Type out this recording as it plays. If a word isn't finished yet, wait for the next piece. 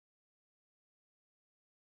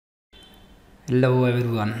Hello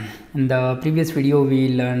everyone. In the previous video we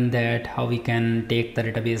learned that how we can take the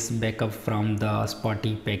database backup from the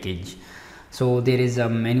Spotty package. So there is a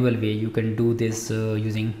manual way you can do this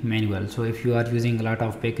using manual. So if you are using a lot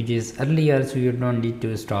of packages earlier, so you don't need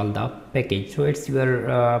to install the package. So it's your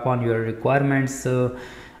upon your requirements, or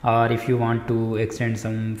if you want to extend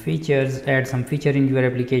some features, add some feature in your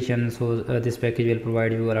application. So this package will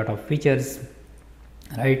provide you a lot of features,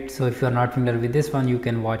 right? So if you are not familiar with this one, you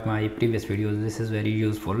can watch my previous videos. This is very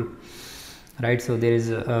useful, right? So there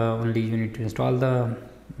is only you need to install the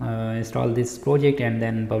install this project and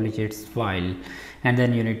then publish its file, and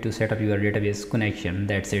then you need to set up your database connection.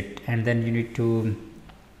 That's it. And then you need to,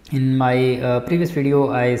 in my previous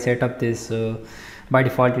video I set up this by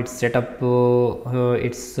default it's set up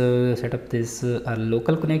set up this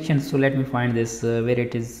local connection. So let me find this where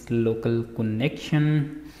it is local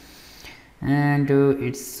connection, and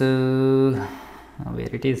it's where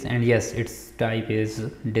it is, and yes, its type is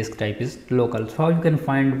disk type is local. So how you can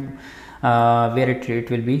find where it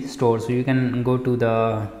will be stored? So you can go to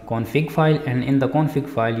the config file, and in the config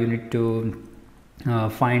file you need to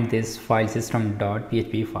find this file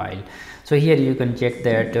system.php file. So here you can check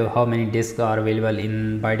that how many disks are available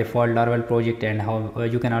in by default Laravel project, and how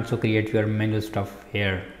you can also create your manual stuff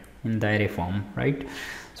here in the array form, right?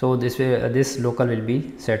 So this way this local will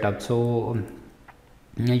be set up. So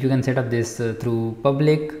you can set up this through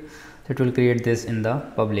public, so it will create this in the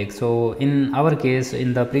public. So in our case,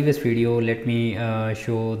 in the previous video, let me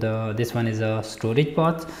show this one is a storage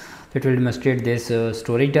path. So it will demonstrate this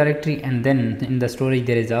storage directory, and then in the storage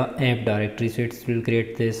there is a app directory. So it will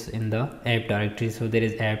create this in the app directory. So there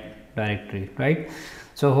is app directory, right?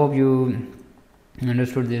 So hope you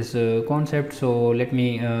understood this concept. So let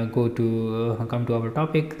me go to come to our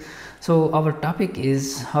topic. So our topic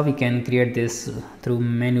is how we can create this through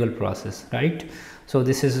manual process, right? So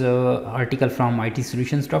this is a article from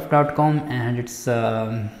itsolutionstuff.com, and it's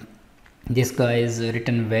this guy is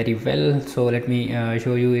written very well. So let me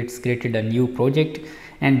show you. It's created a new project,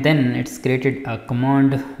 and then it's created a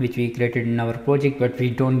command which we created in our project, but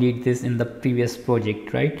we don't need this in the previous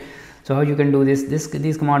project, right? So how you can do this?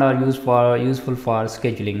 These commands are useful for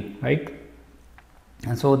scheduling, right?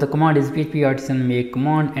 And so the command is php artisan make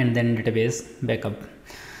command and then database backup.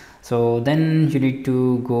 So then you need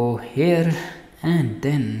to go here, and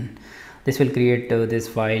then this will create this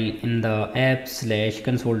file in the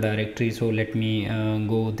app/console directory. So let me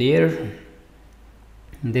go there,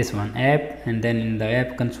 this one app, and then in the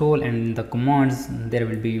app console and in the commands there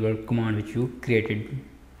will be your command which you created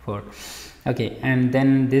for. Okay, and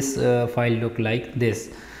then this file look like this.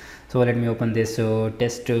 So let me open this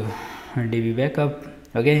test db backup.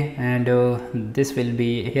 Okay, and this will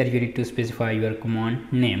be here. You need to specify your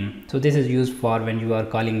command name. So this is used for when you are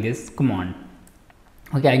calling this command.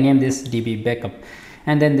 Okay, I name this db backup,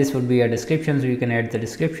 and then this would be a description. So you can add the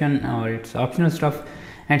description, or it's optional stuff.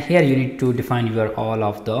 And here you need to define your all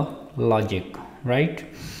of the logic, right?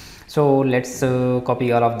 So let's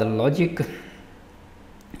copy all of the logic.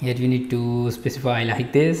 Here you need to specify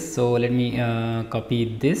like this. So let me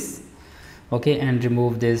copy this, okay, and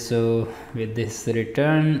remove this with this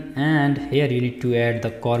return, and here you need to add the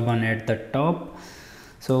carbon at the top.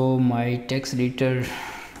 So my text editor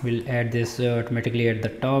will add this automatically at the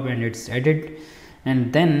top, and it's added.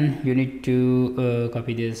 And then you need to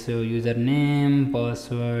copy this username,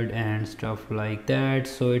 password, and stuff like that.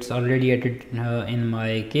 So it's already added in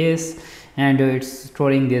my case, and it's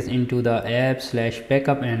storing this into the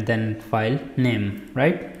app/backup and then file name,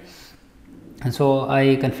 right? And so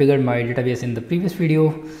I configured my database in the previous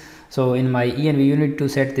video. So in my env you need to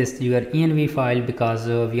set this your env file, because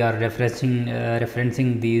we are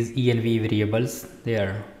referencing these env variables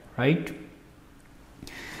there, right?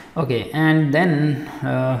 Okay, and then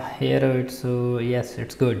here it's yes,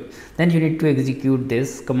 it's good. Then you need to execute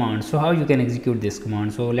this command. So how you can execute this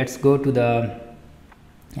command? So let's go to the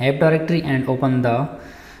app directory and open the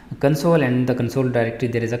console, and in the console directory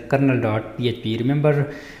there is a kernal.php.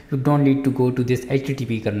 remember, you don't need to go to this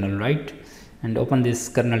http kernel, right? And open this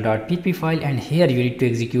kernal.php file, and here you need to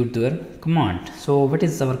execute your command. So what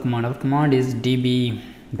is our command? Our command is db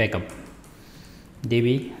backup.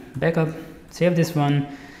 Save this one,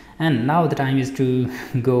 and now the time is to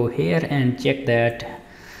go here and check that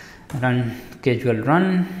run schedule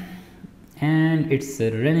run, and it's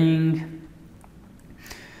running.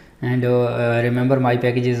 And remember, my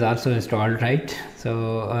package is also installed, right?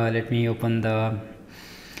 So let me open the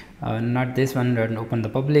not this one, but open the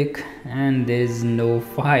public, and there is no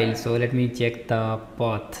file. So let me check the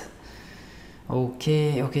path.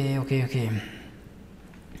 Okay,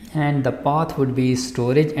 and the path would be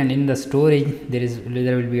storage, and in the storage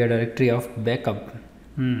there will be a directory of backup.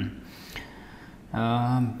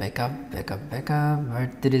 Backup,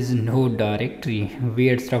 but there is no directory.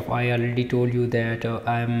 Weird stuff. I already told you that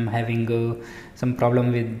I'm having some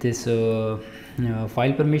problem with this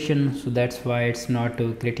file permission, so that's why it's not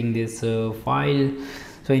creating this file.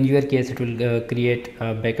 So in your case it will create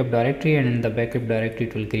a backup directory, and in the backup directory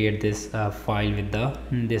it will create this file with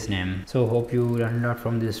this name. So hope you learned a lot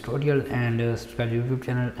from this tutorial, and subscribe to YouTube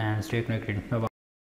channel and stay connected. Bye bye.